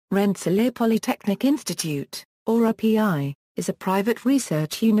Rensselaer Polytechnic Institute, or RPI, is a private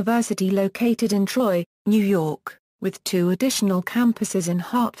research university located in Troy, New York, with 2 additional campuses in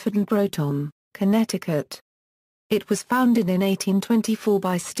Hartford and Groton, Connecticut. It was founded in 1824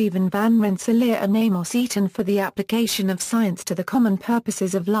 by Stephen Van Rensselaer and Amos Eaton for the application of science to the common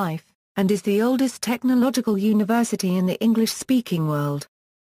purposes of life, and is the oldest technological university in the English-speaking world.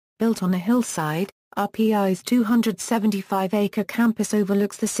 Built on a hillside, RPI's 275-acre campus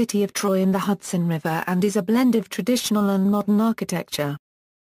overlooks the city of Troy and the Hudson River and is a blend of traditional and modern architecture.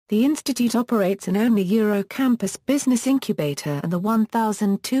 The institute operates an only Euro-campus business incubator and the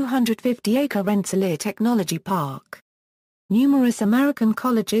 1,250-acre Rensselaer Technology Park. Numerous American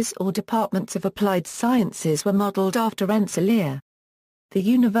colleges or departments of applied sciences were modeled after Rensselaer. The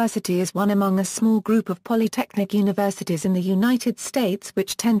university is one among a small group of polytechnic universities in the United States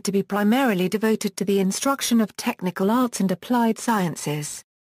which tend to be primarily devoted to the instruction of technical arts and applied sciences.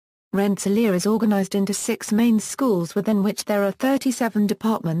 Rensselaer is organized into 6 main schools within which there are 37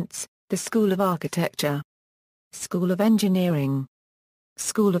 departments: the School of Architecture, School of Engineering,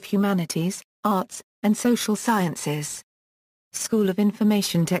 School of Humanities, Arts, and Social Sciences, School of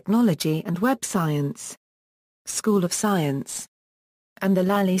Information Technology and Web Science, School of Science, and the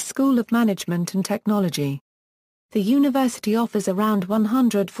Lally School of Management and Technology. The university offers around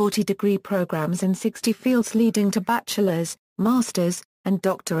 140 degree programs in 60 fields leading to bachelor's, master's, and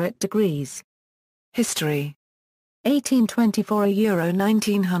doctorate degrees. History. 1824 Euro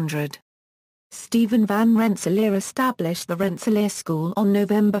 1900. Stephen Van Rensselaer established the Rensselaer School on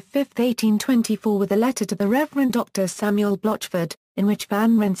November 5, 1824 with a letter to the Reverend Dr. Samuel Blochford, in which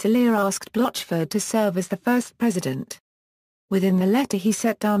Van Rensselaer asked Blochford to serve as the first president. Within the letter he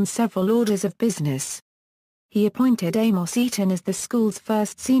set down several orders of business. He appointed Amos Eaton as the school's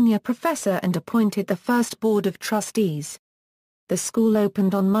first senior professor and appointed the first board of trustees. The school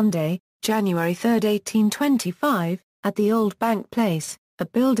opened on Monday, January 3, 1825, at the Old Bank Place, a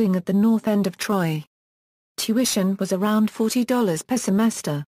building at the north end of Troy. Tuition was around $40 per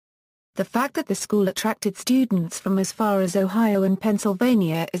semester. The fact that the school attracted students from as far as Ohio and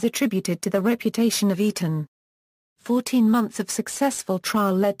Pennsylvania is attributed to the reputation of Eaton. 14 months of successful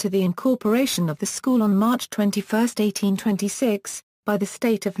trial led to the incorporation of the school on March 21, 1826, by the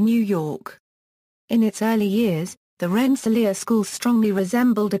state of New York. In its early years, the Rensselaer School strongly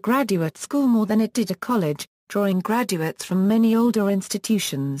resembled a graduate school more than it did a college, drawing graduates from many older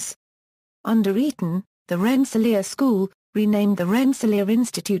institutions. Under Eaton, the Rensselaer School, renamed the Rensselaer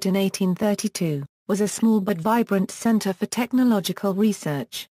Institute in 1832, was a small but vibrant center for technological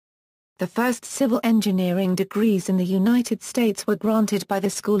research. The first civil engineering degrees in the United States were granted by the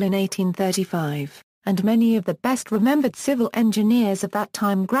school in 1835, and many of the best-remembered civil engineers of that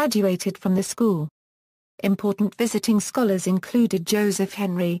time graduated from the school. Important visiting scholars included Joseph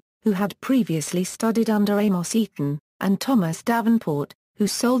Henry, who had previously studied under Amos Eaton, and Thomas Davenport, who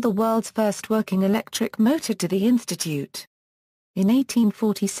sold the world's first working electric motor to the institute. In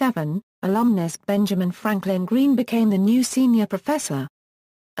 1847, alumnus Benjamin Franklin Greene became the new senior professor.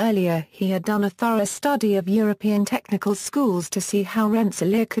 Earlier he had done a thorough study of European technical schools to see how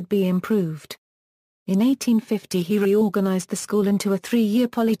Rensselaer could be improved. In 1850 he reorganized the school into a 3-year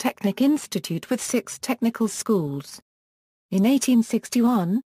Polytechnic Institute with 6 technical schools. In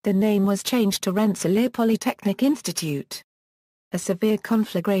 1861, the name was changed to Rensselaer Polytechnic Institute. A severe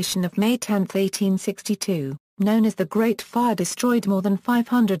conflagration of May 10, 1862, known as the Great Fire, destroyed more than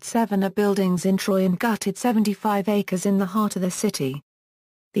 507 buildings in Troy and gutted 75 acres in the heart of the city.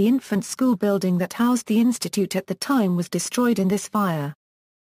 The infant school building that housed the institute at the time was destroyed in this fire.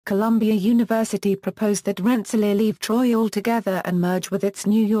 Columbia University proposed that Rensselaer leave Troy altogether and merge with its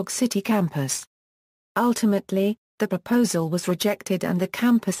New York City campus. Ultimately, the proposal was rejected and the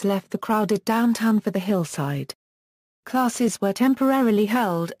campus left the crowded downtown for the hillside. Classes were temporarily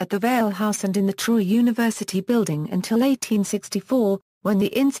held at the Vail House and in the Troy University building until 1864, when the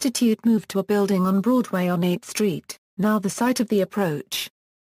institute moved to a building on Broadway on 8th Street, now the site of the approach.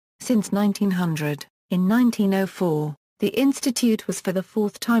 Since 1900, in 1904, the institute was for the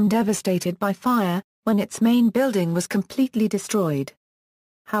 4th time devastated by fire, when its main building was completely destroyed.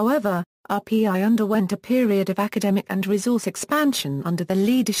 However, RPI underwent a period of academic and resource expansion under the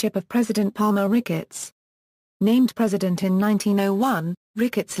leadership of President Palmer Ricketts. Named president in 1901,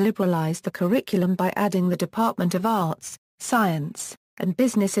 Ricketts liberalized the curriculum by adding the Department of Arts, Science, and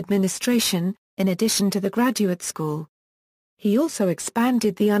Business Administration, in addition to the graduate school. He also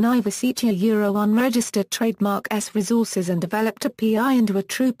expanded the Universitia Euro unregistered trademark S resources and developed RPI into a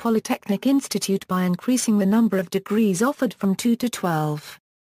true polytechnic institute by increasing the number of degrees offered from 2 to 12.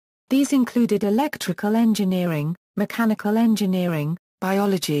 These included electrical engineering, mechanical engineering,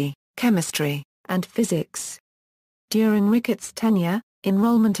 biology, chemistry, and physics. During Ricketts' tenure,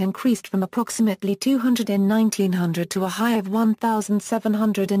 enrollment increased from approximately 200 in 1900 to a high of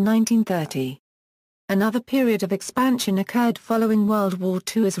 1,700 in 1930. Another period of expansion occurred following World War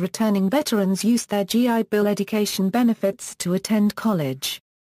II as returning veterans used their GI Bill education benefits to attend college.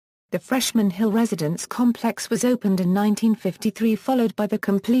 The Freshman Hill Residence Complex was opened in 1953, followed by the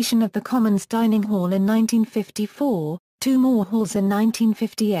completion of the Commons Dining Hall in 1954, 2 more halls in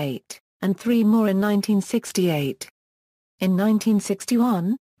 1958, and 3 more in 1968. In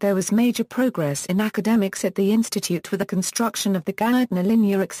 1961, there was major progress in academics at the Institute with the construction of the Gardner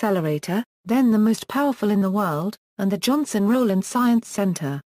Linear Accelerator, then the most powerful in the world, and the Johnson Rowland Science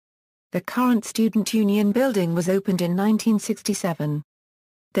Center. The current Student Union building was opened in 1967.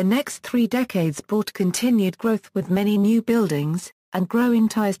 The next 3 decades brought continued growth with many new buildings, and growing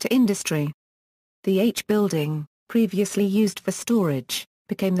ties to industry. The H Building, previously used for storage,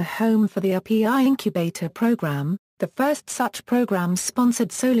 became the home for the RPI Incubator Program, the first such program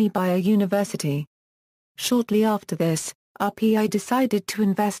sponsored solely by a university. Shortly after this, RPI decided to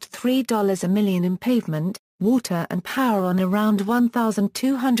invest $3 a million in pavement, water and power on around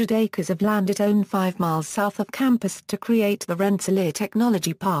 1,200 acres of land it owned 5 miles south of campus to create the Rensselaer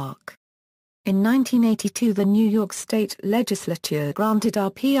Technology Park. In 1982, the New York State Legislature granted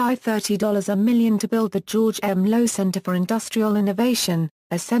RPI $30 a million to build the George M. Low Center for Industrial Innovation,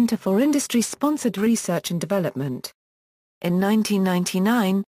 a center for industry-sponsored research and development. In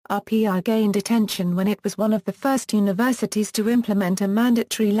 1999, RPI gained attention when it was one of the first universities to implement a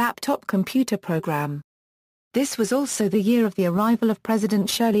mandatory laptop computer program. This was also the year of the arrival of President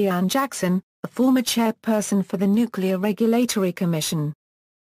Shirley Ann Jackson, a former chairperson for the Nuclear Regulatory Commission.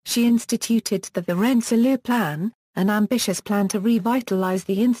 She instituted the Rensselaer Plan, an ambitious plan to revitalize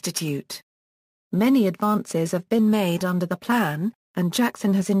the institute. Many advances have been made under the plan, and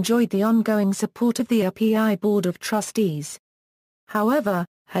Jackson has enjoyed the ongoing support of the RPI Board of Trustees. However,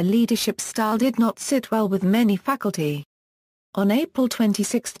 her leadership style did not sit well with many faculty. On April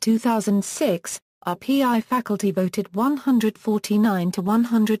 26, 2006, RPI faculty voted 149 to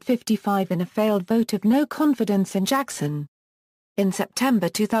 155 in a failed vote of no confidence in Jackson. In September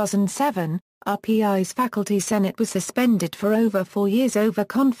 2007, RPI's Faculty Senate was suspended for over 4 years over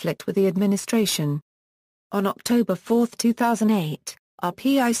conflict with the administration. On October 4, 2008,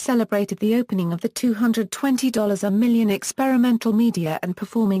 RPI celebrated the opening of the $220 a million Experimental Media and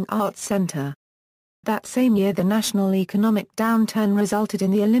Performing Arts Center. That same year, the national economic downturn resulted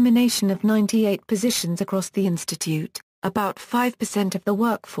in the elimination of 98 positions across the institute, about 5% of the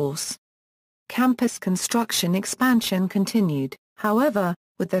workforce. Campus construction expansion continued, however,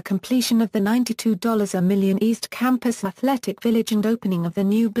 with the completion of the $92 a million East Campus Athletic Village and opening of the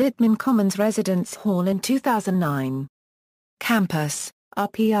new Blidman Commons Residence Hall in 2009. Campus: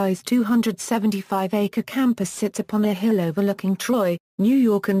 RPI's 275-acre campus sits upon a hill overlooking Troy, New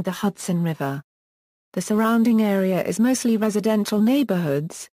York and the Hudson River. The surrounding area is mostly residential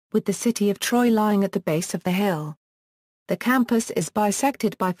neighborhoods, with the city of Troy lying at the base of the hill. The campus is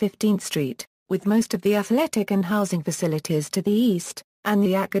bisected by 15th Street, with most of the athletic and housing facilities to the east, and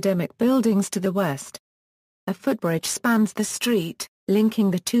the academic buildings to the west. A footbridge spans the street, linking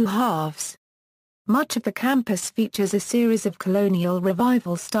the two halves. Much of the campus features a series of colonial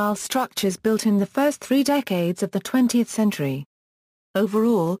revival-style structures built in the first 3 decades of the 20th century.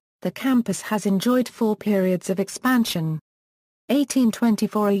 Overall, the campus has enjoyed 4 periods of expansion.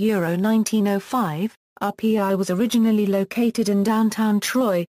 1824–1905, RPI was originally located in downtown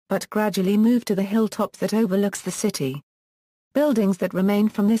Troy, but gradually moved to the hilltop that overlooks the city. Buildings that remain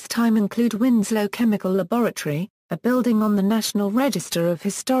from this time include Winslow Chemical Laboratory, a building on the National Register of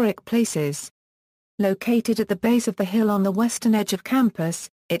Historic Places. Located at the base of the hill on the western edge of campus,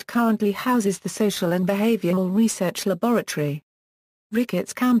 it currently houses the Social and Behavioral Research Laboratory.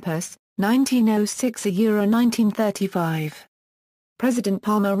 Ricketts Campus, 1906–1935. President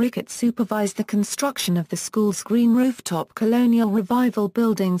Palmer Ricketts supervised the construction of the school's green rooftop colonial revival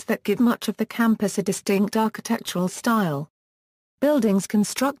buildings that give much of the campus a distinct architectural style. Buildings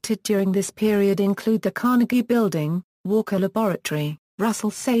constructed during this period include the Carnegie Building, Walker Laboratory,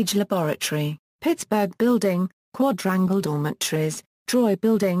 Russell Sage Laboratory, Pittsburgh Building, Quadrangle Dormitories, Troy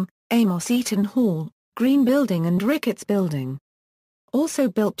Building, Amos Eaton Hall, Green Building and Ricketts Building. Also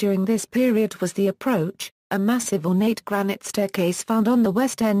built during this period was the Approach, a massive ornate granite staircase found on the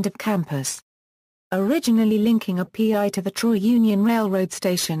west end of campus. Originally linking RPI to the Troy Union Railroad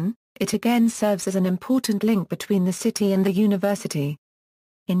station, it again serves as an important link between the city and the university.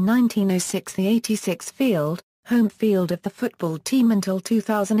 In 1906, the 86 field, home field of the football team until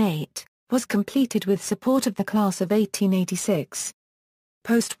 2008, was completed with support of the class of 1886.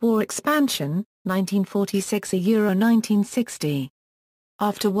 Post-war expansion, 1946–1960.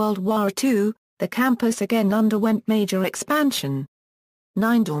 After World War II, the campus again underwent major expansion.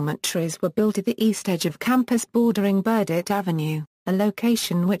 9 dormitories were built at the east edge of campus bordering Burdett Avenue, a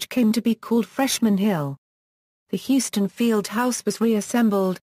location which came to be called Freshman Hill. The Houston Field House was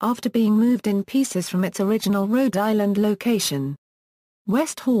reassembled, after being moved in pieces from its original Rhode Island location.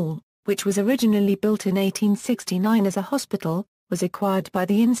 West Hall, which was originally built in 1869 as a hospital, was acquired by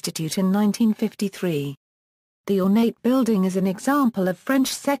the Institute in 1953. The ornate building is an example of French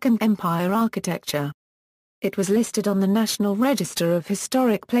Second Empire architecture. It was listed on the National Register of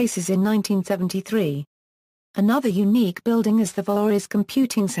Historic Places in 1973. Another unique building is the Voorhees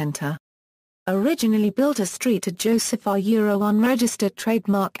Computing Center. Originally built a street at Joseph R. unregistered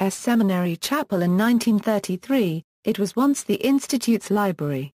trademark S. Seminary Chapel in 1933, it was once the Institute's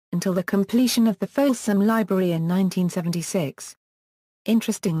library, until the completion of the Folsom Library in 1976.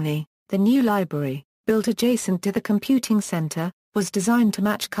 Interestingly, the new library, built adjacent to the computing center, was designed to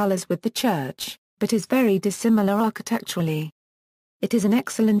match colors with the church, but is very dissimilar architecturally. It is an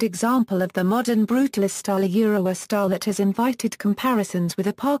excellent example of the modern brutalist style, a style that has invited comparisons with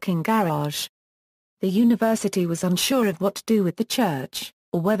a parking garage. The university was unsure of what to do with the church,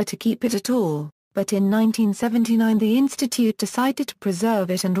 or whether to keep it at all, but in 1979 the institute decided to preserve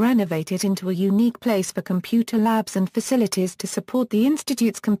it and renovate it into a unique place for computer labs and facilities to support the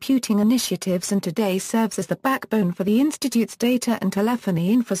institute's computing initiatives, and today serves as the backbone for the institute's data and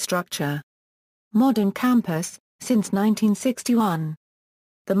telephony infrastructure. Modern campus, since 1961.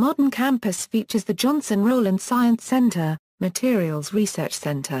 The modern campus features the Johnson Rowland Science Center, Materials Research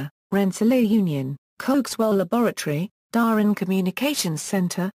Center, Rensselaer Union, Cogswell Laboratory, Darren Communications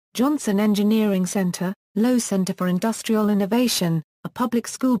Center, Johnson Engineering Center, Lowe Center for Industrial Innovation, a public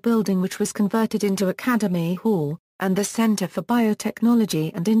school building which was converted into Academy Hall, and the Center for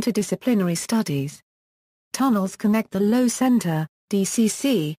Biotechnology and Interdisciplinary Studies. Tunnels connect the Lowe Center,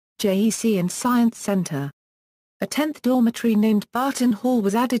 DCC, JEC and Science Center. A 10th dormitory named Barton Hall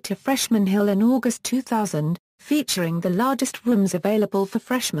was added to Freshman Hill in August 2000, featuring the largest rooms available for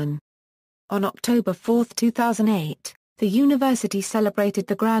freshmen. On October 4, 2008, the university celebrated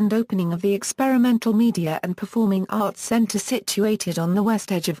the grand opening of the Experimental Media and Performing Arts Center situated on the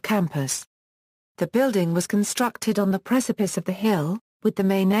west edge of campus. The building was constructed on the precipice of the hill, with the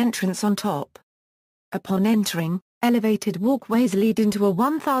main entrance on top. Upon entering, elevated walkways lead into a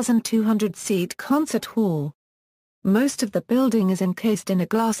 1,200-seat concert hall. Most of the building is encased in a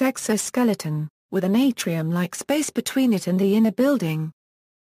glass exoskeleton, with an atrium-like space between it and the inner building.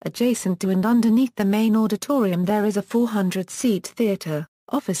 Adjacent to and underneath the main auditorium there is a 400-seat theater,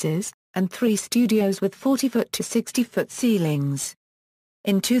 offices, and 3 studios with 40-foot to 60-foot ceilings.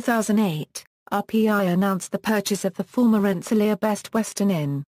 In 2008, RPI announced the purchase of the former Rensselaer Best Western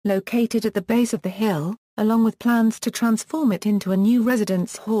Inn, located at the base of the hill, along with plans to transform it into a new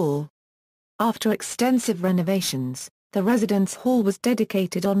residence hall. After extensive renovations, the residence hall was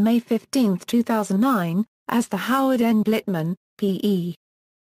dedicated on May 15, 2009, as the Howard N. Blitman, P.E.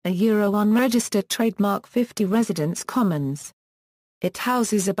 unregistered trademark 50 Residence Commons. It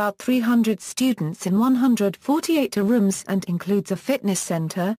houses about 300 students in 148 rooms and includes a fitness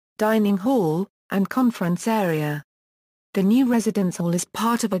center, dining hall, and conference area. The new residence hall is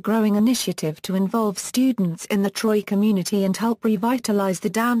part of a growing initiative to involve students in the Troy community and help revitalize the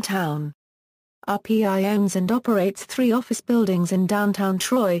downtown. RPI owns and operates 3 office buildings in downtown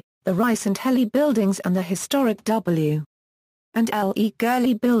Troy, the Rice and Helly buildings and the historic W. and L. E.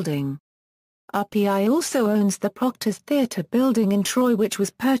 Gurley building. RPI also owns the Proctor's Theatre building in Troy, which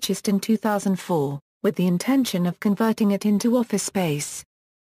was purchased in 2004, with the intention of converting it into office space.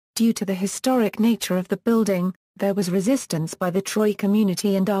 Due to the historic nature of the building, there was resistance by the Troy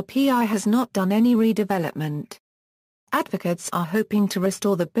community and RPI has not done any redevelopment. Advocates are hoping to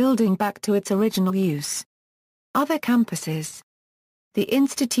restore the building back to its original use. Other campuses. The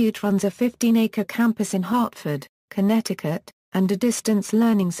Institute runs a 15-acre campus in Hartford, Connecticut, and a distance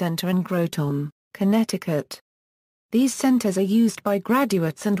learning center in Groton, Connecticut. These centers are used by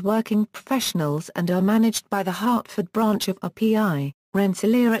graduates and working professionals and are managed by the Hartford branch of RPI,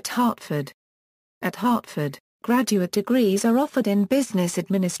 Rensselaer at Hartford. At Hartford, graduate degrees are offered in business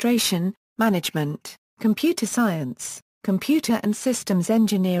administration, management, computer science, computer and systems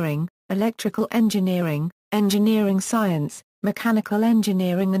engineering, electrical engineering, engineering science, mechanical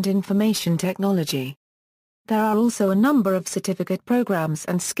engineering and information technology. There are also a number of certificate programs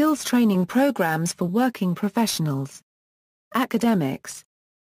and skills training programs for working professionals. Academics.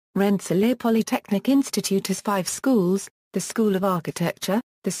 Rensselaer Polytechnic Institute has 5 schools: the School of Architecture,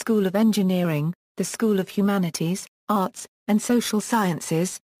 the School of Engineering, the School of Humanities, Arts, and Social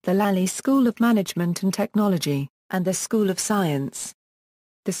Sciences, the Lally School of Management and Technology, and the School of Science.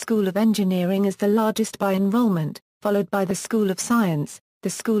 The School of Engineering is the largest by enrollment, followed by the School of Science, the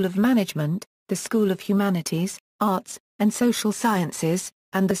School of Management, the School of Humanities, Arts, and Social Sciences,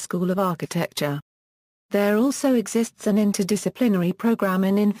 and the School of Architecture. There also exists an interdisciplinary program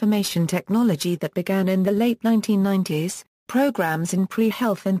in information technology that began in the late 1990s, programs in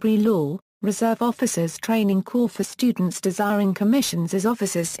pre-health and pre-law, reserve officers training corps for students desiring commissions as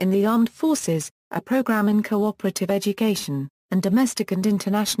officers in the armed forces, a program in cooperative education, and domestic and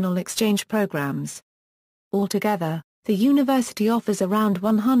international exchange programs. Altogether, the university offers around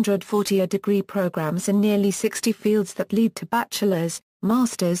 140 degree programs in nearly 60 fields that lead to bachelor's,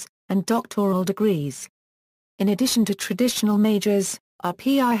 master's, and doctoral degrees. In addition to traditional majors,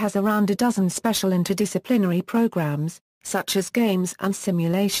 RPI has around a dozen special interdisciplinary programs, such as games and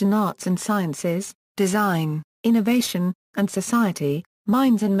simulation, arts and sciences, design, innovation, and society,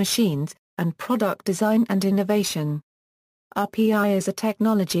 minds and machines, and product design and innovation. RPI is a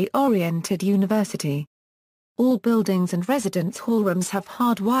technology-oriented university. All buildings and residence hall rooms have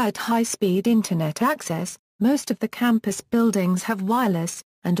hardwired high-speed internet access, most of the campus buildings have wireless,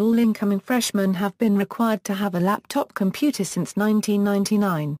 and all incoming freshmen have been required to have a laptop computer since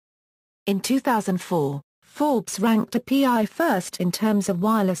 1999. In 2004, Forbes ranked RPI first in terms of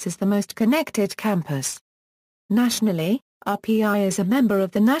wireless as the most connected campus. Nationally, RPI is a member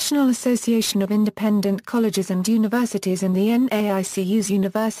of the National Association of Independent Colleges and Universities and the NAICU's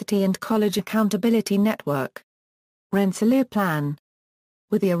University and College Accountability Network. Rensselaer Plan.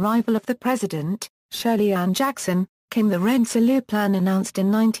 With the arrival of the President, Shirley Ann Jackson, came the Rensselaer Plan announced in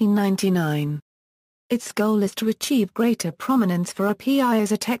 1999. Its goal is to achieve greater prominence for RPI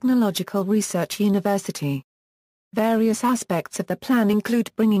as a technological research university. Various aspects of the plan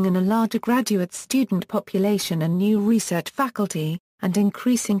include bringing in a larger graduate student population and new research faculty, and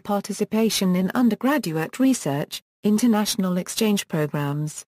increasing participation in undergraduate research, international exchange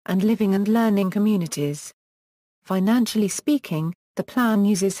programs, and living and learning communities. Financially speaking, the plan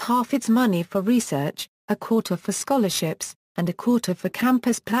uses half its money for research, a quarter for scholarships, and a quarter for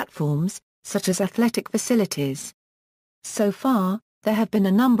campus platforms, such as athletic facilities. So far, there have been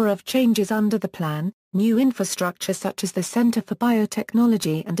a number of changes under the plan. New infrastructure such as the Center for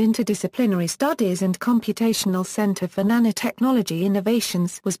Biotechnology and Interdisciplinary Studies and Computational Center for Nanotechnology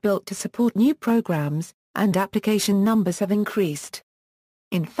Innovations was built to support new programs, and application numbers have increased.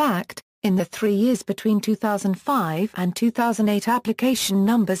 In fact, in the 3 years between 2005 and 2008, application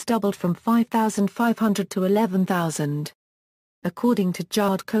numbers doubled from 5,500 to 11,000. According to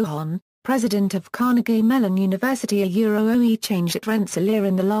Jard Cohen, president of Carnegie Mellon University, OE change at Rensselaer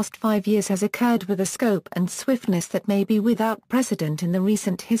in the last 5 years has occurred with a scope and swiftness that may be without precedent in the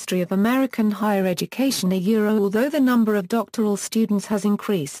recent history of American higher education. Although the number of doctoral students has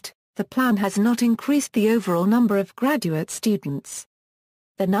increased, the plan has not increased the overall number of graduate students.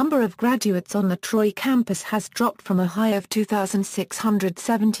 The number of graduates on the Troy campus has dropped from a high of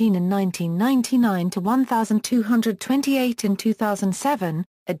 2,617 in 1999 to 1,228 in 2007,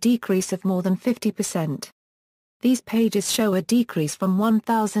 a decrease of more than 50%. These pages show a decrease from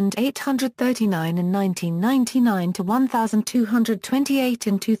 1,839 in 1999 to 1,228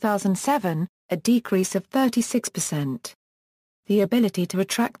 in 2007, a decrease of 36%. The ability to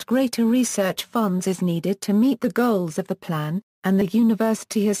attract greater research funds is needed to meet the goals of the plan, and the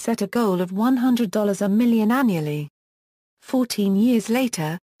university has set a goal of $100 a million annually. 14 years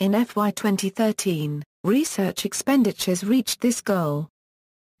later, in FY 2013, research expenditures reached this goal.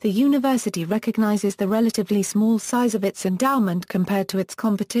 The university recognizes the relatively small size of its endowment compared to its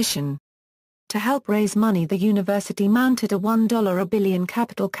competition. To help raise money, the university mounted a $1 a billion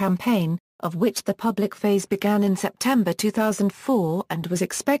capital campaign, of which the public phase began in September 2004 and was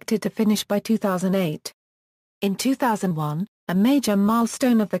expected to finish by 2008. In 2001, a major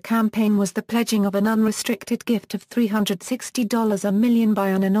milestone of the campaign was the pledging of an unrestricted gift of $360 a million by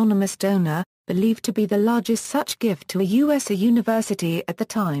an anonymous donor, believed to be the largest such gift to a U.S. university at the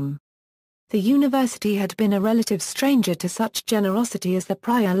time. The university had been a relative stranger to such generosity, as the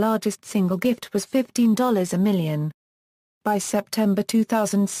prior largest single gift was $15 a million. By September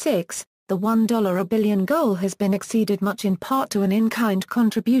 2006, the $1 a billion goal has been exceeded, much in part to an in-kind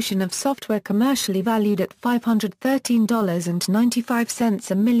contribution of software commercially valued at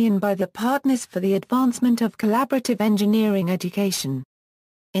 $513.95 a million by the Partners for the Advancement of Collaborative Engineering Education.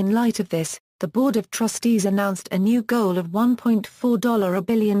 In light of this, the Board of Trustees announced a new goal of $1.4 a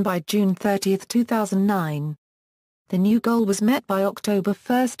billion by June 30, 2009. The new goal was met by October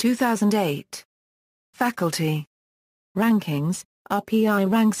 1, 2008. Faculty rankings.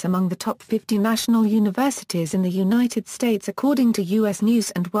 RPI ranks among the top 50 national universities in the United States according to U.S.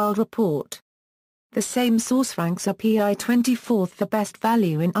 News & World Report. The same source ranks RPI 24th for best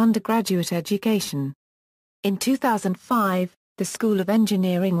value in undergraduate education. In 2005, the School of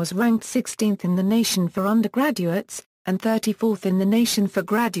Engineering was ranked 16th in the nation for undergraduates, and 34th in the nation for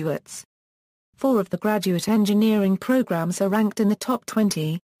graduates. 4 of the graduate engineering programs are ranked in the top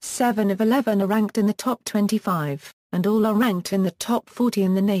 20, 7 of 11 are ranked in the top 25, and all are ranked in the top 40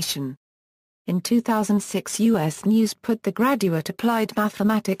 in the nation. In 2006, U.S. News put the Graduate Applied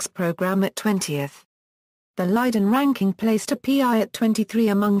Mathematics program at 20th. The Leiden ranking placed RPI at 23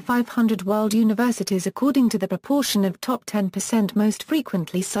 among 500 world universities according to the proportion of top 10% most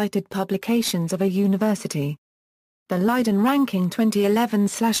frequently cited publications of a university. The Leiden ranking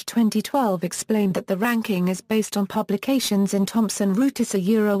 2011/2012 explained that the ranking is based on publications in Thomson Reuters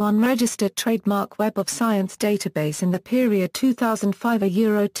unregistered trademark Web of Science database in the period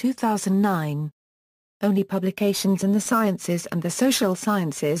 2005–2009. Only publications in the sciences and the social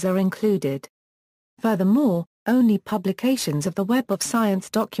sciences are included. Furthermore, only publications of the Web of Science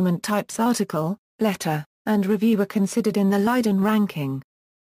document types article, letter, and review are considered in the Leiden ranking.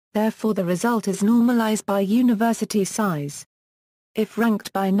 Therefore the result is normalized by university size. If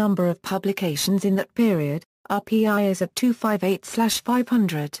ranked by number of publications in that period, RPI is at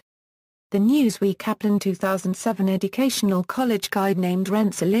 258/500. The Newsweek Kaplan 2007 educational college guide named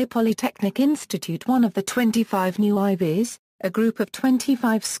Rensselaer Polytechnic Institute one of the 25 new Ivies, a group of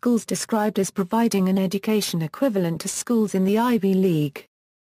 25 schools described as providing an education equivalent to schools in the Ivy League.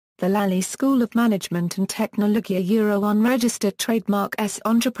 The Lally School of Management and Technology unregistered trademark S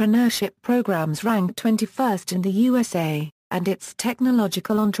entrepreneurship programs ranked 21st in the USA, and its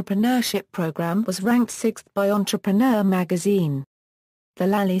technological entrepreneurship program was ranked 6th by Entrepreneur magazine. The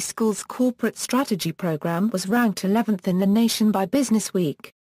Lally School's corporate strategy program was ranked 11th in the nation by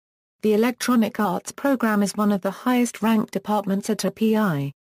Businessweek. The Electronic Arts program is one of the highest-ranked departments at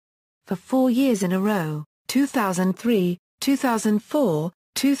RPI. For 4 years in a row, 2003, 2004,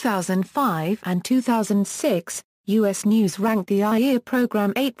 2005 and 2006, U.S. News ranked the IER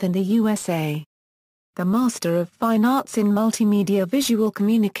program 8th in the USA. The Master of Fine Arts in Multimedia Visual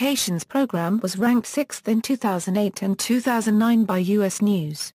Communications program was ranked 6th in 2008 and 2009 by U.S.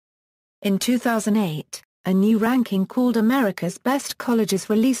 News. In 2008, a new ranking called America's Best Colleges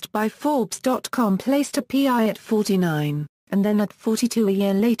released by Forbes.com placed RPI at 49, and then at 42 a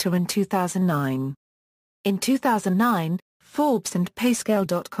year later in 2009. In 2009, Forbes and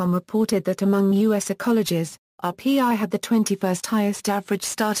Payscale.com reported that among U.S. colleges, RPI had the 21st highest average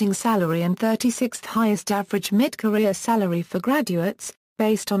starting salary and 36th highest average mid-career salary for graduates,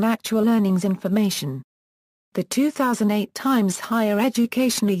 based on actual earnings information. The 2008 Times Higher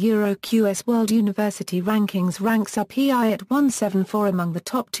Education EuroQS World University Rankings ranks RPI at 174 among the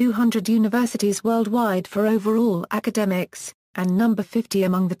top 200 universities worldwide for overall academics, and number 50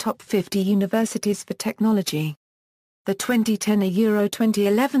 among the top 50 universities for technology. The 2010 Euro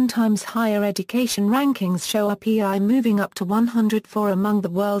 2011 Times Higher Education Rankings show RPI moving up to 104 among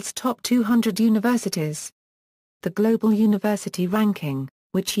the world's top 200 universities. The Global University Ranking,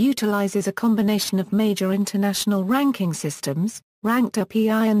 which utilizes a combination of major international ranking systems, ranked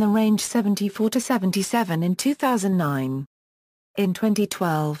RPI in the range 74 to 77 in 2009. In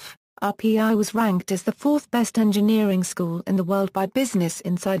 2012, RPI was ranked as the 4th best engineering school in the world by Business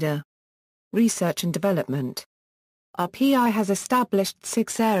Insider. Research and development. RPI has established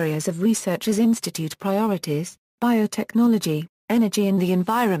 6 areas of research as institute priorities: biotechnology, energy and the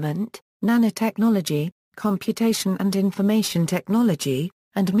environment, nanotechnology, computation and information technology,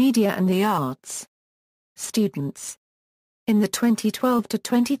 and media and the arts. Students. In the 2012 to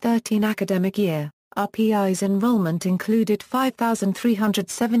 2013 academic year, RPI's enrollment included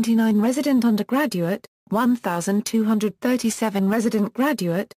 5,379 resident undergraduate, 1,237 resident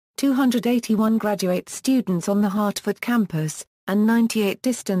graduate, 281 graduate students on the Hartford campus, and 98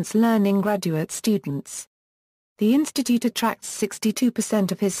 distance learning graduate students. The institute attracts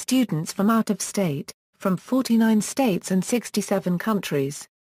 62% of his students from out of state, from 49 states and 67 countries.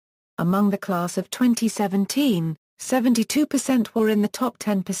 Among the class of 2017, 72% were in the top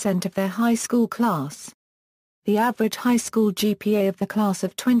 10% of their high school class. The average high school GPA of the class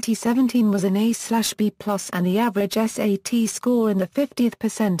of 2017 was an A/B+, and the average SAT score in the 50th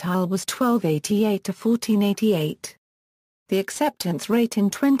percentile was 1288 to 1488. The acceptance rate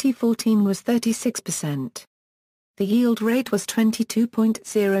in 2014 was 36%. The yield rate was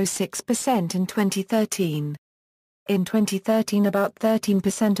 22.06% in 2013. In 2013, about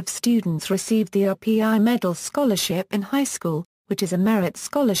 13% of students received the RPI Medal Scholarship in high school, which is a merit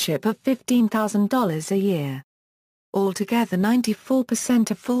scholarship of $15,000 a year. Altogether 94%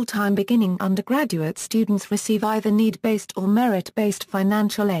 of full-time beginning undergraduate students receive either need-based or merit-based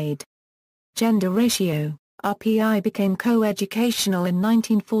financial aid. Gender ratio, RPI became co-educational in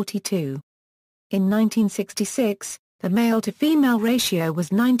 1942. In 1966, the male-to-female ratio was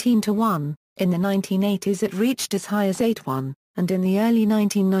 19:1, in the 1980s it reached as high as 8:1, and in the early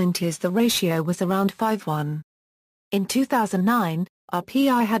 1990s the ratio was around 5:1. In 2009,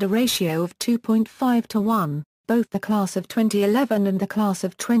 RPI had a ratio of 2.5:1. Both the class of 2011 and the class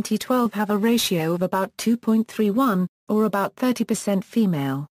of 2012 have a ratio of about 2.31, or about 30%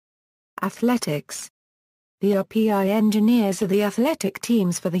 female. Athletics. The RPI Engineers are the athletic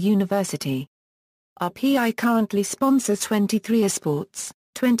teams for the university. RPI currently sponsors 23 sports,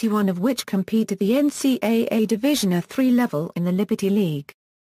 21 of which compete at the NCAA Division III level in the Liberty League.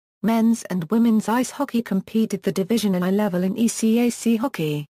 Men's and women's ice hockey compete at the Division I level in ECAC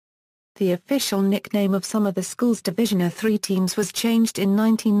hockey. The official nickname of some of the school's Division III teams was changed in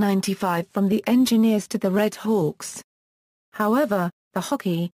 1995 from the Engineers to the Red Hawks. However, the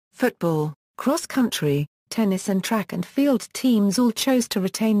hockey, football, cross-country, tennis and track and field teams all chose to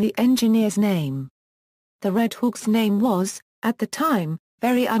retain the Engineers name. The Red Hawks name was, at the time,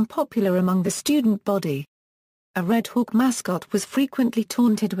 very unpopular among the student body. A Red Hawk mascot was frequently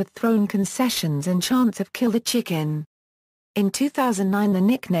taunted with thrown concessions and chants of "kill the chicken." In 2009 the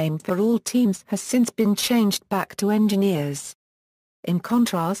nickname for all teams has since been changed back to Engineers. In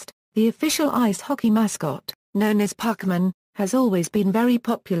contrast, the official ice hockey mascot, known as Puckman, has always been very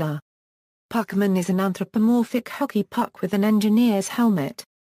popular. Puckman is an anthropomorphic hockey puck with an Engineer's helmet.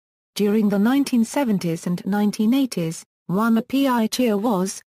 During the 1970s and 1980s, one RPI cheer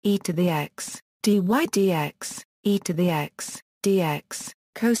was, e to the x, dy dx, e to the x, dx,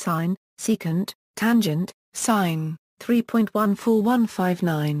 cosine, secant, tangent, sine.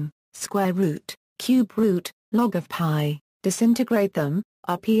 3.14159, square root, cube root, log of pi, disintegrate them,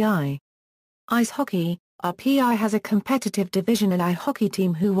 RPI. Ice hockey, RPI has a competitive Division I hockey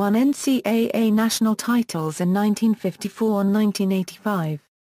team who won NCAA national titles in 1954 and 1985.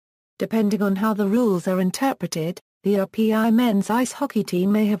 Depending on how the rules are interpreted, the RPI men's ice hockey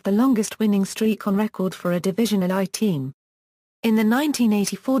team may have the longest winning streak on record for a Division I team. In the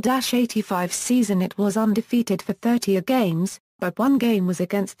 1984-85 season it was undefeated for 30 games, but one game was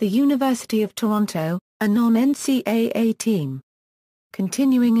against the University of Toronto, a non-NCAA team.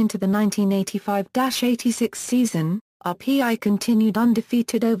 Continuing into the 1985-86 season, RPI continued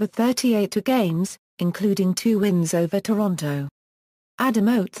undefeated over 38 games, including 2 wins over Toronto. Adam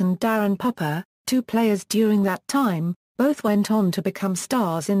Oates and Darren Pupper, 2 players during that time, both went on to become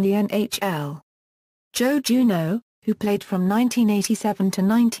stars in the NHL. Joe Juneau, who played from 1987 to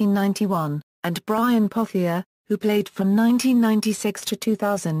 1991, and Brian Pothier, who played from 1996 to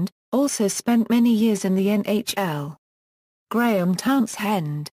 2000, also spent many years in the NHL. Graham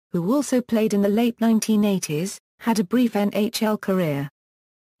Townsend, who also played in the late 1980s, had a brief NHL career.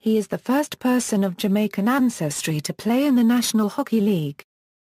 He is the first person of Jamaican ancestry to play in the National Hockey League.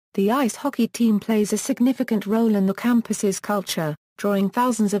 The ice hockey team plays a significant role in the campus's culture, drawing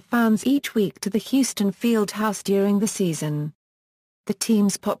thousands of fans each week to the Houston Fieldhouse during the season. The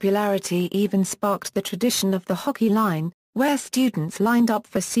team's popularity even sparked the tradition of the hockey line, where students lined up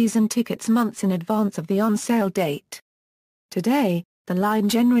for season tickets months in advance of the on-sale date. Today, the line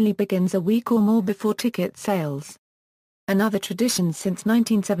generally begins a week or more before ticket sales. Another tradition since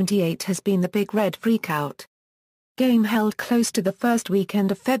 1978 has been the Big Red Freakout. Game held close to the first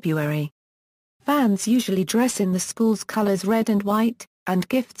weekend of February. Fans usually dress in the school's colors red and white, and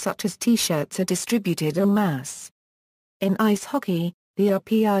gifts such as T-shirts are distributed en masse. In ice hockey, the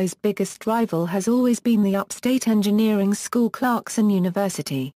RPI's biggest rival has always been the upstate engineering school Clarkson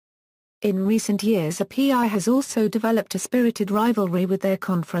University. In recent years RPI has also developed a spirited rivalry with their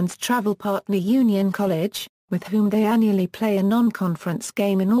conference travel partner Union College, with whom they annually play a non-conference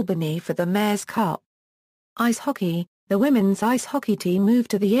game in Albany for the Mayor's Cup. Ice hockey. The women's ice hockey team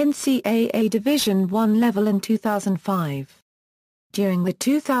moved to the NCAA Division I level in 2005. During the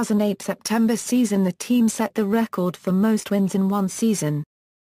 2008 September season the team set the record for most wins in one season.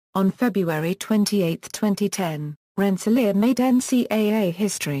 On February 28, 2010, Rensselaer made NCAA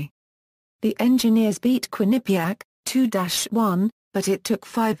history. The Engineers beat Quinnipiac, 2-1, but it took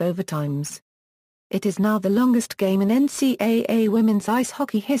 5 overtimes. It is now the longest game in NCAA women's ice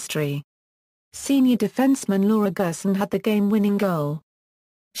hockey history. Senior defenseman Laura Gerson had the game-winning goal.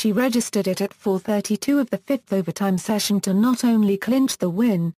 She registered it at 4:32 of the 5th overtime session to not only clinch the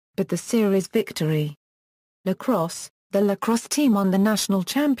win, but the series victory. Lacrosse. The lacrosse team won the national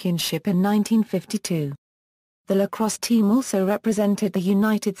championship in 1952. The lacrosse team also represented the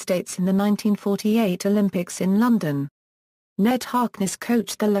United States in the 1948 Olympics in London. Ned Harkness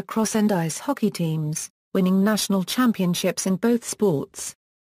coached the lacrosse and ice hockey teams, winning national championships in both sports.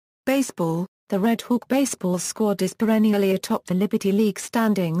 Baseball: the Red Hawk baseball squad is perennially atop the Liberty League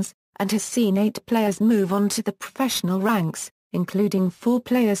standings, and has seen 8 players move on to the professional ranks, including 4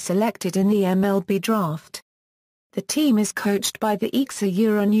 players selected in the MLB draft. The team is coached by the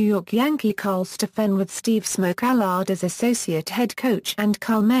ex-New York Yankee Carl Stephen, with Steve "Smoke" Allard as associate head coach and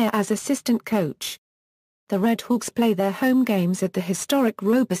Carl Mayer as assistant coach. The Red Hawks play their home games at the historic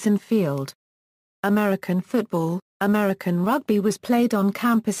Robeson Field. American football: American rugby was played on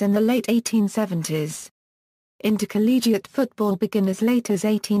campus in the late 1870s. Intercollegiate football began as late as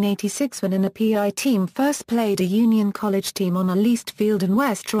 1886, when an RPI team first played a Union College team on a leased field in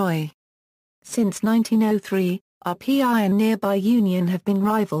West Troy. Since 1903, RPI and nearby Union have been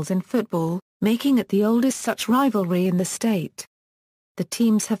rivals in football, making it the oldest such rivalry in the state. The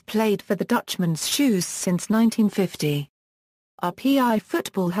teams have played for the Dutchman's Shoes since 1950. RPI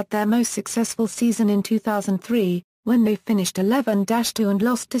football had their most successful season in 2003, when they finished 11-2 and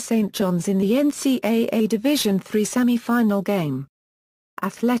lost to St. John's in the NCAA Division III semi-final game.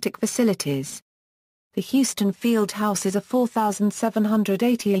 Athletic facilities: the Houston Field House is a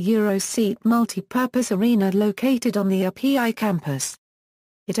 4,780 Euro-seat multi-purpose arena located on the RPI campus.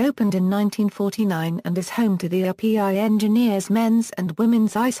 It opened in 1949 and is home to the RPI Engineers men's and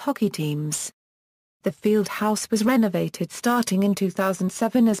women's ice hockey teams. The field house was renovated starting in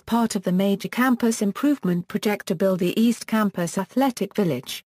 2007 as part of the major campus improvement project to build the East Campus Athletic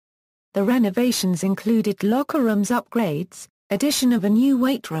Village. The renovations included locker rooms upgrades, addition of a new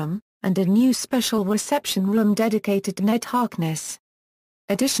weight room, and a new special reception room dedicated to Ned Harkness.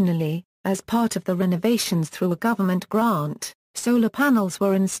 Additionally, as part of the renovations through a government grant, solar panels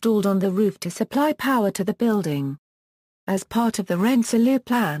were installed on the roof to supply power to the building. As part of the Rensselaer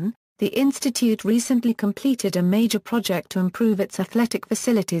plan, the Institute recently completed a major project to improve its athletic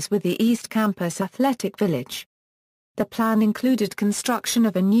facilities with the East Campus Athletic Village. The plan included construction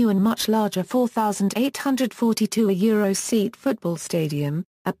of a new and much larger 4,842 Euro-seat football stadium,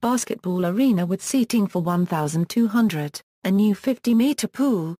 a basketball arena with seating for 1,200, a new 50-meter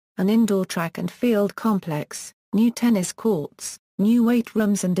pool, an indoor track and field complex, new tennis courts, new weight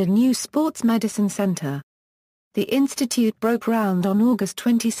rooms and a new sports medicine center. The Institute broke ground on August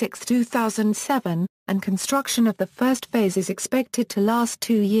 26, 2007, and construction of the first phase is expected to last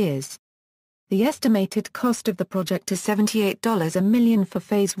 2 years. The estimated cost of the project is $78 a million for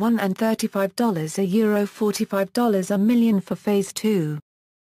Phase 1 and €35 a Euro $45 a million for Phase 2.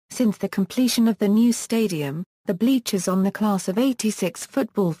 Since the completion of the new stadium, the bleachers on the Class of '86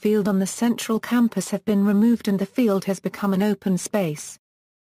 football field on the central campus have been removed and the field has become an open space.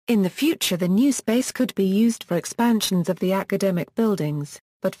 In the future the new space could be used for expansions of the academic buildings,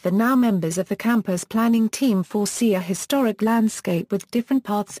 but for now members of the campus planning team foresee a historic landscape with different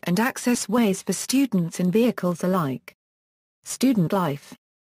paths and access ways for students and vehicles alike. Student life: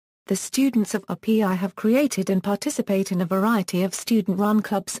 the students of RPI have created and participate in a variety of student-run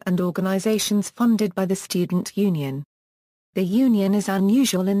clubs and organizations funded by the Student Union. The union is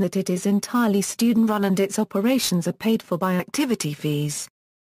unusual in that it is entirely student-run and its operations are paid for by activity fees.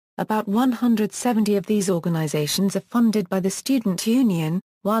 About 170 of these organizations are funded by the Student Union,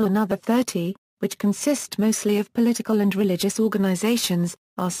 while another 30, which consist mostly of political and religious organizations,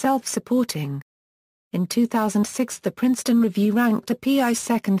 are self-supporting. In 2006 the Princeton Review ranked RPI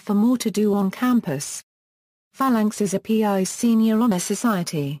second for more to do on campus. Phalanx is RPI's senior honor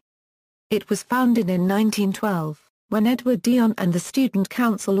society. It was founded in 1912, when Edward Dion and the Student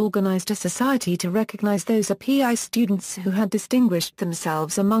Council organized a society to recognize those RPI students who had distinguished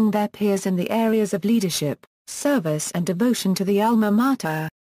themselves among their peers in the areas of leadership, service and devotion to the alma mater.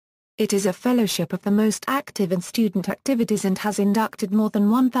 It is a fellowship of the most active in student activities and has inducted more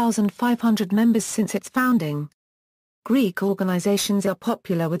than 1,500 members since its founding. Greek organizations are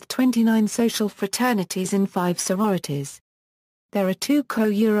popular with 29 social fraternities and 5 sororities. There are 2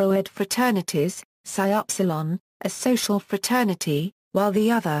 co-Euro-ed fraternities, Psi Upsilon, a social fraternity, while the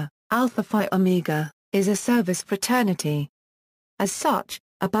other, Alpha Phi Omega, is a service fraternity. As such,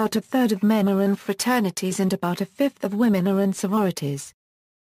 about a third of men are in fraternities and about a fifth of women are in sororities.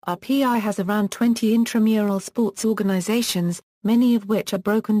 RPI has around 20 intramural sports organizations, many of which are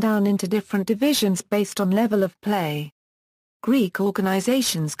broken down into different divisions based on level of play. Greek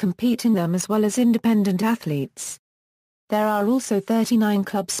organizations compete in them as well as independent athletes. There are also 39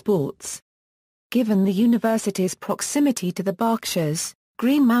 club sports. Given the university's proximity to the Berkshires,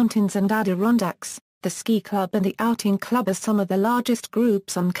 Green Mountains and Adirondacks, the Ski Club and the Outing Club are some of the largest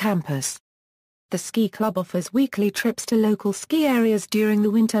groups on campus. The ski club offers weekly trips to local ski areas during the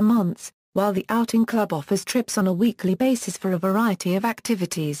winter months, while the outing club offers trips on a weekly basis for a variety of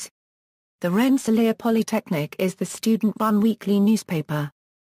activities. The Rensselaer Polytechnic is the student-run weekly newspaper.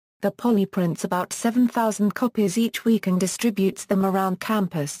 The Poly prints about 7,000 copies each week and distributes them around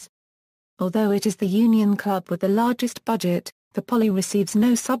campus. Although it is the union club with the largest budget, the Poly receives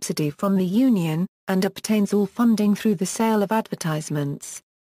no subsidy from the union, and obtains all funding through the sale of advertisements.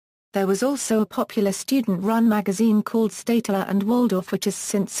 There was also a popular student-run magazine called Statler and Waldorf which has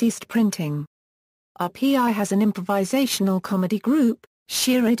since ceased printing. RPI has an improvisational comedy group,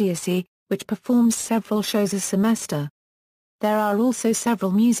 Sheer Idiocy, which performs several shows a semester. There are also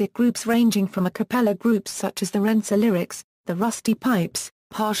several music groups ranging from a cappella groups such as the Rensselyrics, the Rusty Pipes,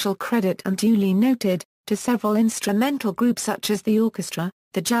 Partial Credit and Duly Noted, to several instrumental groups such as the orchestra,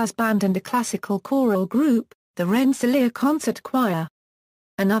 the jazz band and a classical choral group, the Rensselaer Concert Choir.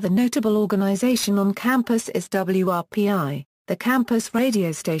 Another notable organization on campus is WRPI, the campus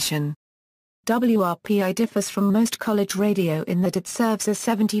radio station. WRPI differs from most college radio in that it serves a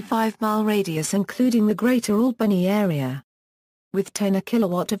 75-mile radius including the Greater Albany area. With 10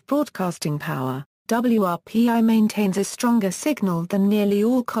 kilowatt of broadcasting power, WRPI maintains a stronger signal than nearly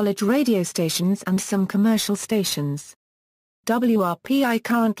all college radio stations and some commercial stations. WRPI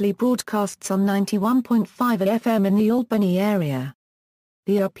currently broadcasts on 91.5 FM in the Albany area.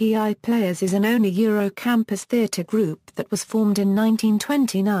 The RPI Players is an only Euro campus theatre group that was formed in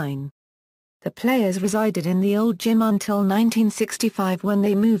 1929. The Players resided in the old gym until 1965 when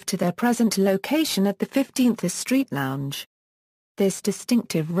they moved to their present location at the 15th Street Lounge. This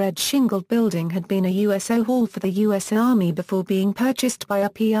distinctive red shingled building had been a USO hall for the U.S. Army before being purchased by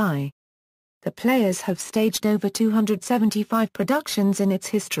RPI. The Players have staged over 275 productions in its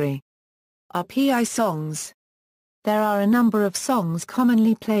history. RPI songs. There are a number of songs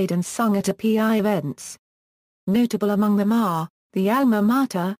commonly played and sung at RPI events. Notable among them are, The Alma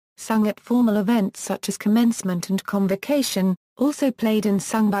Mater, sung at formal events such as commencement and convocation, also played and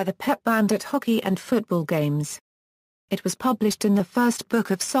sung by the pep band at hockey and football games. It was published in the first book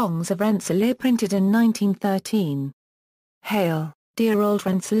of songs of Rensselaer printed in 1913. Hail, Dear Old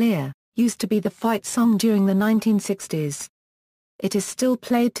Rensselaer, used to be the fight song during the 1960s. It is still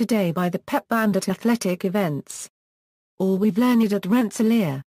played today by the pep band at athletic events. All We've Learned at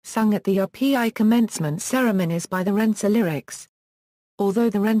Rensselaer, sung at the RPI commencement ceremonies by the Rensselyrics. Although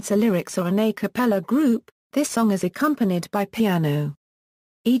the Rensselyrics are an a cappella group, this song is accompanied by piano.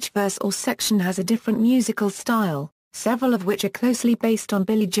 Each verse or section has a different musical style, several of which are closely based on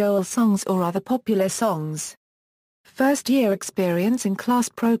Billy Joel songs or other popular songs. First-year experience in class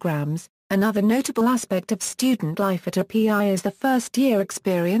programs. Another notable aspect of student life at RPI is the first-year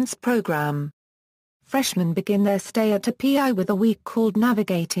experience program. Freshmen begin their stay at RPI with a week called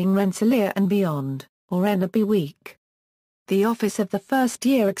Navigating Rensselaer and Beyond, or NB Week. The Office of the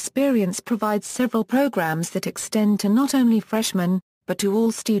First-Year Experience provides several programs that extend to not only freshmen, but to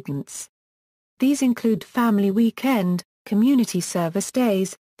all students. These include Family Weekend, Community Service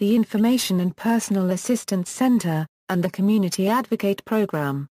Days, the Information and Personal Assistance Center, and the Community Advocate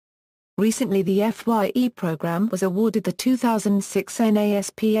Program. Recently the FYE program was awarded the 2006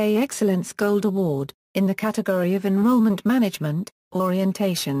 NASPA Excellence Gold Award, in the category of Enrollment Management,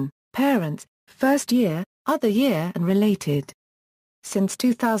 Orientation, Parents, First Year, Other Year and Related. Since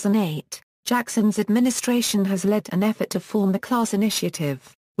 2008, Jackson's administration has led an effort to form the Class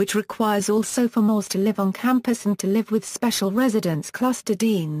Initiative, which requires all sophomores to live on campus and to live with special residence cluster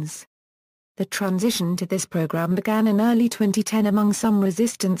deans. The transition to this program began in early 2010 among some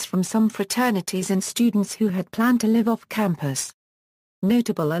resistance from some fraternities and students who had planned to live off campus.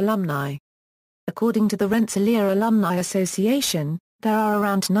 Notable alumni. According to the Rensselaer Alumni Association, there are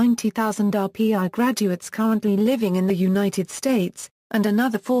around 90,000 RPI graduates currently living in the United States, and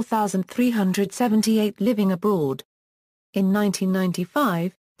another 4,378 living abroad. In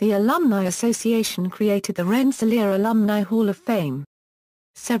 1995, the Alumni Association created the Rensselaer Alumni Hall of Fame.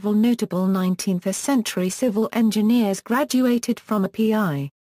 Several notable 19th-century civil engineers graduated from RPI.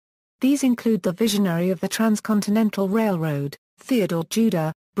 These include the visionary of the Transcontinental Railroad, Theodore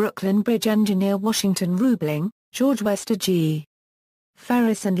Judah, Brooklyn Bridge engineer Washington Roebling, George Wester G.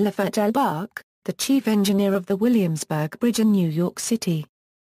 Ferris and Lafayette L. Buck, the chief engineer of the Williamsburg Bridge in New York City.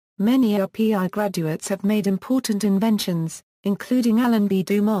 Many RPI graduates have made important inventions, including Alan B.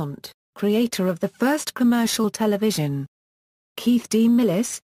 Dumont, creator of the first commercial television. Keith D.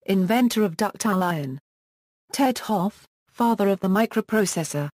 Millis, inventor of ductile iron. Ted Hoff, father of the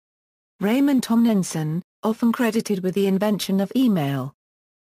microprocessor. Raymond Tomlinson, often credited with the invention of email.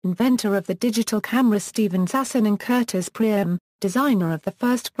 Inventor of the digital camera Stephen Sasson and Curtis Priam, designer of the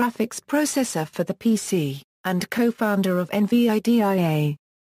first graphics processor for the PC, and co-founder of NVIDIA.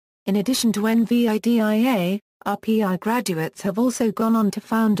 In addition to NVIDIA, RPI graduates have also gone on to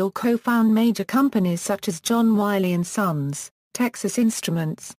found or co-found major companies such as John Wiley & Sons, Texas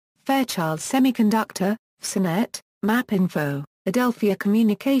Instruments, Fairchild Semiconductor, FSonet, MapInfo, Adelphia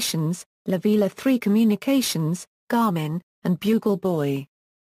Communications, Lavila 3 Communications, Garmin, and Bugle Boy.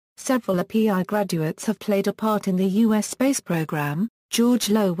 Several RPI graduates have played a part in the U.S. space program. George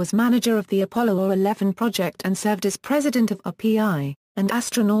Low was manager of the Apollo 11 project and served as president of RPI, and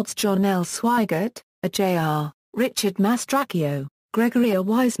astronauts John L. Swigert, a J.R., Richard Mastracchio, Gregory A.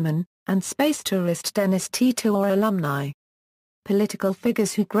 Wiseman, and space tourist Dennis Tito are alumni. Political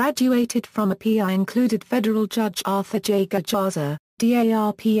figures who graduated from RPI included Federal Judge Arthur J. Gajarza,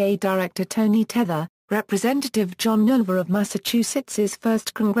 DARPA Director Tony Tether, Representative John Ulver of Massachusetts's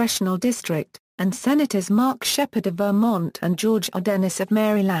 1st Congressional District, and Senators Mark Shepard of Vermont and George R. Dennis of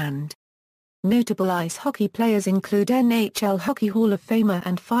Maryland. Notable ice hockey players include NHL Hockey Hall of Famer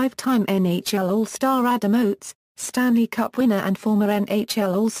and 5-time NHL All-Star Adam Oates, Stanley Cup winner and former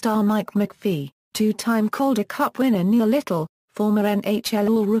NHL All-Star Mike McPhee, 2-time Calder Cup winner Neil Little, former NHL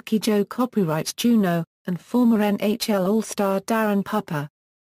All-Rookie Joe Copyright Juneau, and former NHL All-Star Darren Pupper.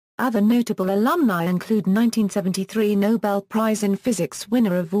 Other notable alumni include 1973 Nobel Prize in Physics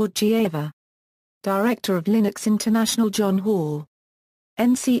winner Avod Gieva, Director of Linux International John Hall,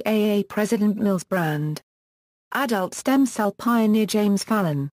 NCAA President Mills Brand, Adult Stem Cell pioneer James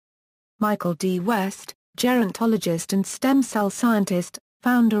Fallon, Michael D. West, gerontologist and stem cell scientist,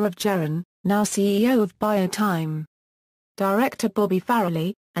 founder of Geron, now CEO of BioTime, Director Bobby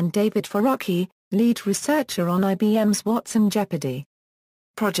Farrelly, and David Farocki, lead researcher on IBM's Watson Jeopardy!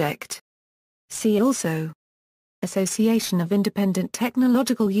 Project. See also: Association of Independent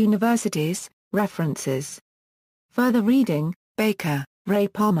Technological Universities, References. Further reading: Baker, Ray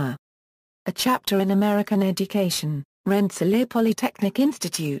Palmer. A Chapter in American Education, Rensselaer Polytechnic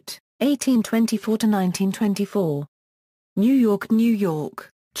Institute, 1824–1924. New York, New York,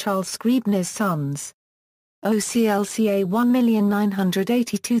 Charles Scribner's Sons. OCLCA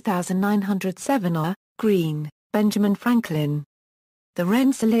 1982907 Green, Benjamin Franklin. The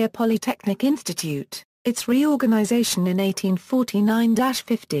Rensselaer Polytechnic Institute, its reorganization in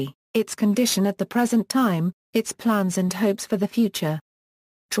 1849–50, its condition at the present time, its plans and hopes for the future.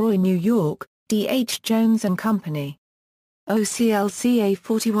 Troy, New York, D. H. Jones and Company. OCLCA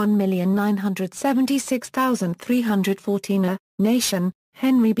 41976314 Nation,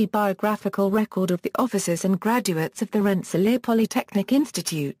 Henry B. Biographical Record of the Officers and Graduates of the Rensselaer Polytechnic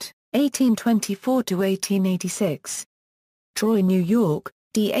Institute, 1824–1886. Troy, New York,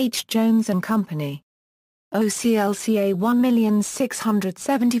 D. H. Jones and Company. OCLCA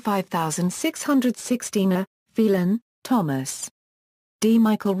 1675616 Phelan, Thomas. D.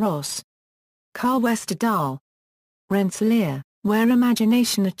 Michael Ross. Carl Westerdahl. Rensselaer, Where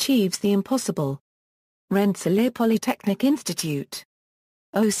Imagination Achieves the Impossible. Rensselaer Polytechnic Institute.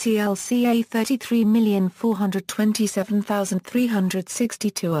 OCLCA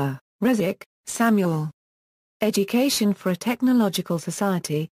 33427362 Rezick, Samuel. Education for a Technological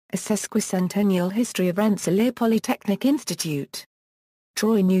Society, A Sesquicentennial History of Rensselaer Polytechnic Institute.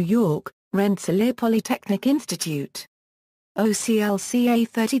 Troy, New York, Rensselaer Polytechnic Institute. OCLCA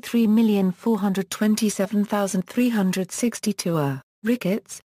 33427362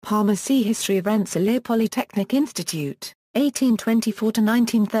 Ricketts, Palmer C. History of Rensselaer Polytechnic Institute,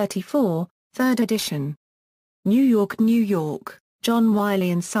 1824–1934, 3rd edition. New York, New York, John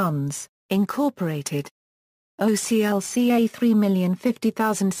Wiley & Sons, Incorporated. OCLCA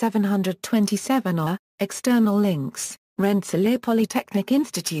 3050727 External links, Rensselaer Polytechnic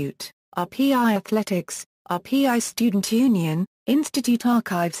Institute, RPI Athletics, RPI Student Union, Institute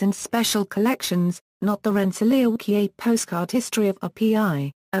Archives and Special Collections, not the Rensselaer Wiki. A Postcard History of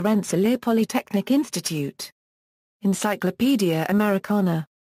RPI, a Rensselaer Polytechnic Institute. Encyclopedia Americana.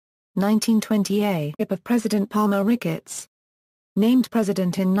 1920 A. of President Palmer Ricketts. Named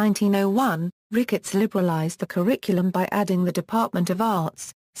president in 1901, Ricketts liberalized the curriculum by adding the Department of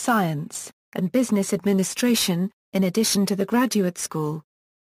Arts, Science, and Business Administration, in addition to the graduate school.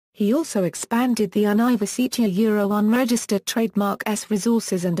 He also expanded the Universitia Euro unregistered trademark S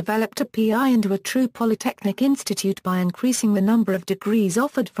resources and developed RPI into a true polytechnic institute by increasing the number of degrees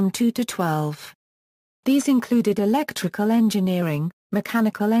offered from 2 to 12. These included electrical engineering,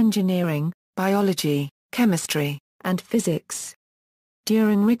 mechanical engineering, biology, chemistry, and physics.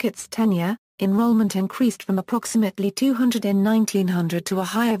 During Ricketts' tenure, enrollment increased from approximately 200 in 1900 to a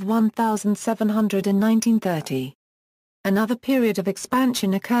high of 1,700 in 1930. Another period of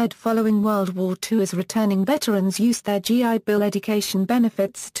expansion occurred following World War II as returning veterans used their GI Bill education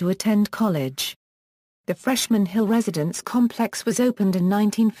benefits to attend college. The Freshman Hill Residence Complex was opened in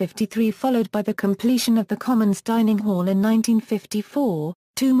 1953, followed by the completion of the Commons Dining Hall in 1954,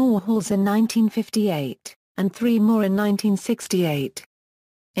 2 more halls in 1958, and 3 more in 1968.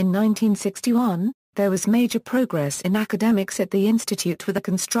 In 1961, there was major progress in academics at the Institute with the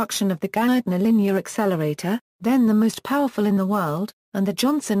construction of the Gardner Linear Accelerator, then the most powerful in the world, and the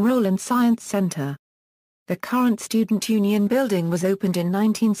Johnson Rowland Science Center. The current Student Union building was opened in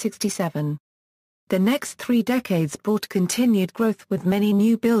 1967. The next 3 decades brought continued growth with many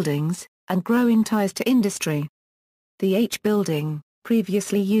new buildings, and growing ties to industry. The H Building,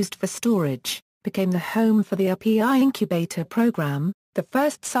 previously used for storage, became the home for the RPI Incubator Program, the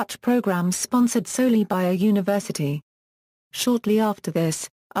first such program sponsored solely by a university. Shortly after this,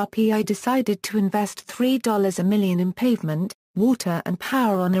 RPI decided to invest $3 a million in pavement, water and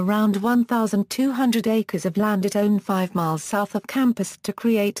power on around 1,200 acres of land it owned 5 miles south of campus to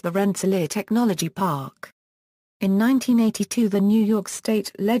create the Rensselaer Technology Park. In 1982, the New York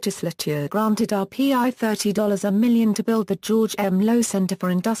State Legislature granted RPI $30 a million to build the George M. Low Center for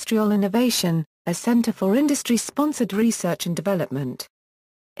Industrial Innovation, a center for industry-sponsored research and development.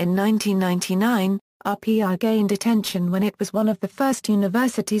 In 1999, RPI gained attention when it was one of the first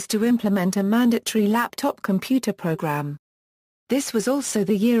universities to implement a mandatory laptop computer program. This was also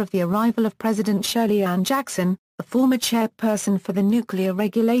the year of the arrival of President Shirley Ann Jackson, a former chairperson for the Nuclear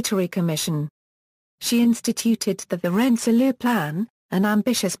Regulatory Commission. She instituted the Rensselaer Plan, an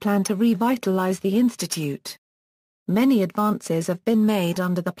ambitious plan to revitalize the institute. Many advances have been made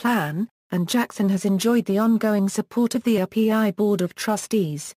under the plan, and Jackson has enjoyed the ongoing support of the RPI Board of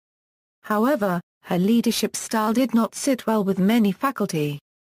Trustees. However, her leadership style did not sit well with many faculty.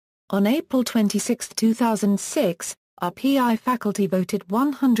 On April 26, 2006, RPI faculty voted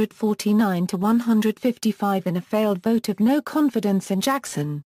 149 to 155 in a failed vote of no confidence in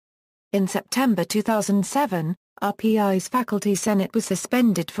Jackson. In September 2007, RPI's faculty senate was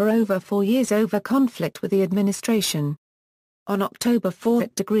suspended for over 4 years over conflict with the administration. On October 4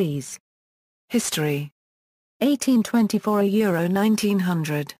 degrees. History. 1824 Euro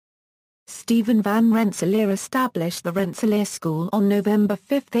 1900. Stephen van Rensselaer established the Rensselaer School on November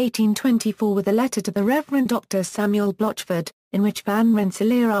 5, 1824 with a letter to the Reverend Dr. Samuel Blotchford, in which Van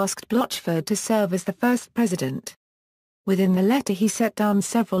Rensselaer asked Blotchford to serve as the first president. Within the letter he set down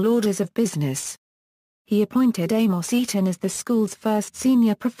several orders of business. He appointed Amos Eaton as the school's first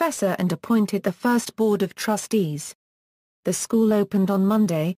senior professor and appointed the first board of trustees. The school opened on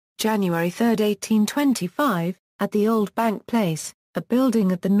Monday, January 3, 1825, at the Old Bank Place, a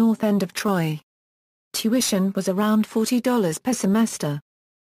building at the north end of Troy. Tuition was around $40 per semester.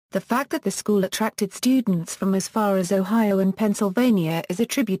 The fact that the school attracted students from as far as Ohio and Pennsylvania is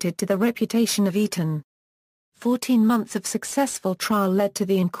attributed to the reputation of Eaton. 14 months of successful trial led to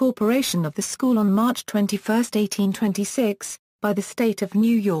the incorporation of the school on March 21, 1826, by the state of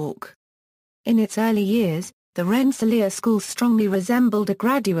New York. In its early years, the Rensselaer School strongly resembled a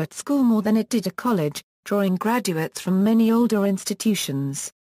graduate school more than it did a college, drawing graduates from many older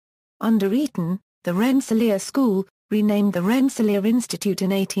institutions. Under Eaton, the Rensselaer School, renamed the Rensselaer Institute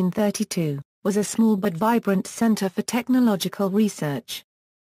in 1832, was a small but vibrant center for technological research.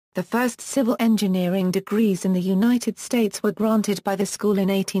 The first civil engineering degrees in the United States were granted by the school in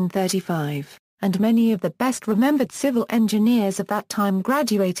 1835, and many of the best-remembered civil engineers of that time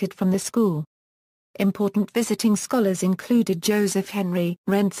graduated from the school. Important visiting scholars included Joseph Henry.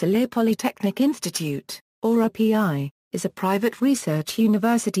 Rensselaer Polytechnic Institute, or RPI, is a private research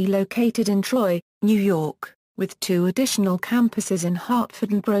university located in Troy, New York, with 2 additional campuses in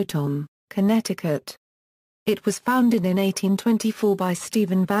Hartford and Groton, Connecticut. It was founded in 1824 by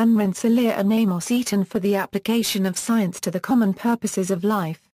Stephen van Rensselaer and Amos Eaton for the application of science to the common purposes of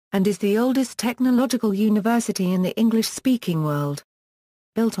life, and is the oldest technological university in the English-speaking world.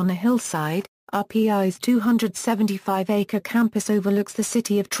 Built on a hillside, RPI's 275-acre campus overlooks the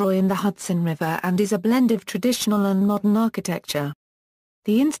city of Troy and the Hudson River and is a blend of traditional and modern architecture.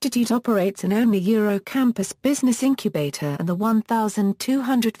 The institute operates an only Euro campus business incubator and the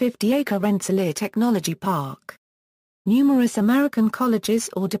 1,250-acre Rensselaer Technology Park. Numerous American colleges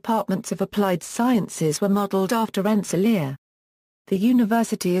or departments of applied sciences were modeled after Rensselaer. The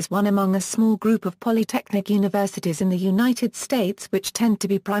university is one among a small group of polytechnic universities in the United States which tend to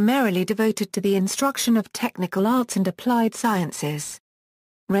be primarily devoted to the instruction of technical arts and applied sciences.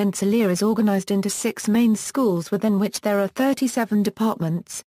 Rensselaer is organized into 6 main schools within which there are 37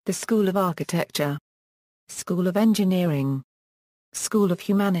 departments: the School of Architecture, School of Engineering, School of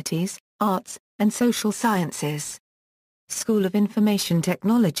Humanities, Arts, and Social Sciences, School of Information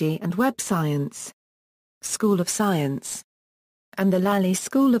Technology and Web Science, School of Science, and the Lally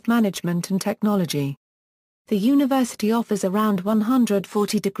School of Management and Technology. The university offers around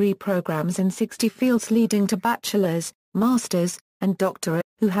 140 degree programs in 60 fields leading to bachelor's, master's, and doctorate,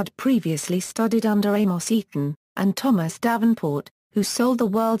 who had previously studied under Amos Eaton, and Thomas Davenport, who sold the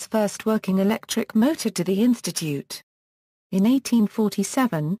world's first working electric motor to the institute. In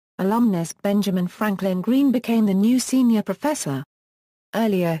 1847, alumnus Benjamin Franklin Green became the new senior professor.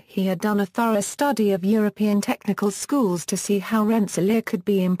 Earlier he had done a thorough study of European technical schools to see how Rensselaer could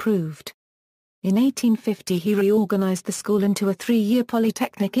be improved. In 1850 he reorganized the school into a 3-year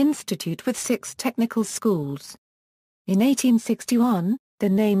Polytechnic Institute with 6 technical schools. In 1861, the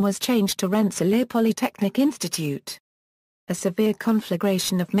name was changed to Rensselaer Polytechnic Institute. A severe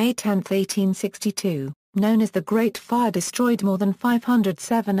conflagration of May 10, 1862, known as the Great Fire, destroyed more than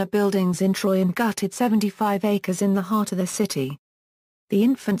 507 buildings in Troy and gutted 75 acres in the heart of the city. The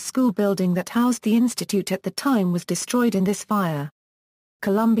infant school building that housed the institute at the time was destroyed in this fire.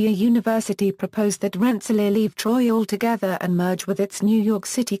 Columbia University proposed that Rensselaer leave Troy altogether and merge with its New York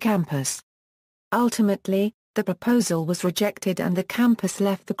City campus. Ultimately, the proposal was rejected and the campus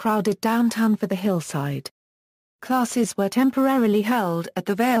left the crowded downtown for the hillside. Classes were temporarily held at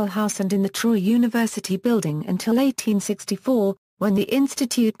the Vail House and in the Troy University building until 1864, when the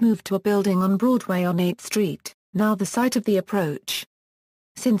institute moved to a building on Broadway on 8th Street, now the site of the approach.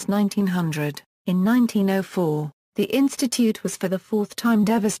 Since 1900, in 1904, the institute was for the 4th time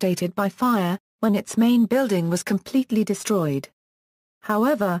devastated by fire, when its main building was completely destroyed.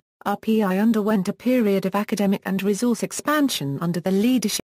 However, RPI underwent a period of academic and resource expansion under the leadership